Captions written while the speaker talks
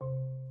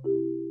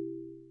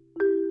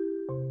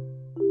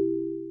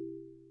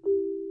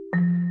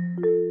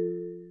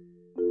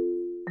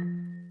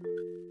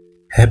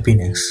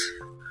happiness.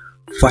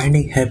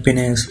 Finding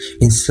happiness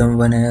in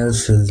someone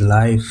else's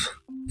life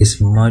is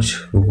much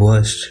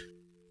worse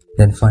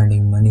than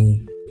finding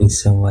money in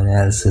someone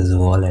else's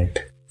wallet.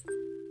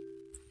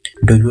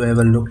 Do you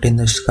ever looked in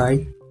the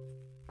sky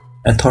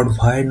and thought,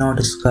 why not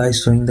a sky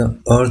showing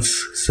the earth's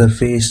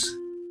surface?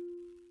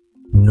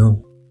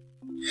 No,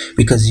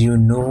 because you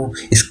know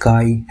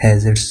sky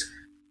has its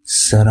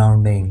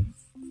surrounding.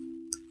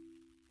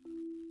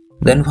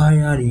 Then why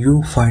are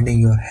you finding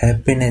your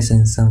happiness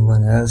in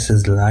someone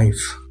else's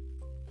life?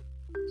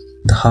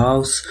 The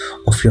house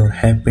of your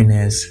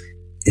happiness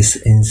is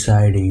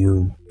inside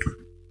you.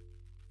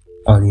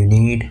 All you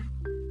need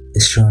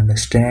is to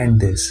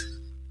understand this.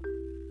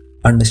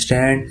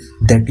 Understand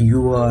that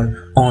you are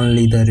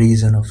only the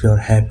reason of your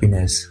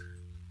happiness.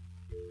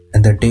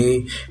 And the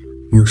day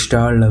you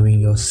start loving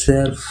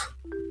yourself,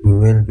 you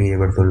will be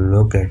able to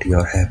look at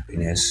your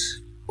happiness.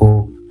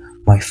 Oh,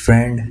 my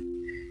friend,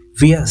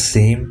 we are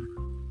same.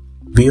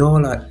 We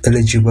all are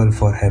eligible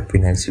for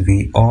happiness.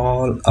 We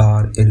all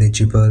are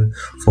eligible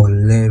for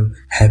live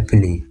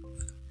happily.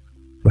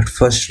 But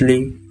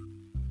firstly,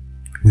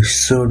 you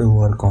should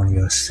work on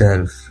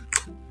yourself.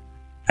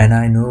 And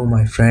I know,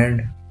 my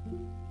friend,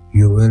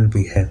 you will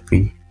be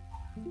happy.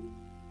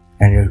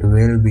 And it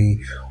will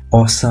be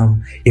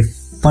awesome if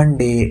one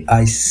day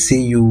I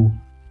see you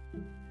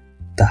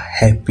the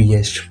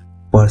happiest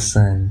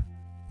person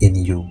in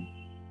you.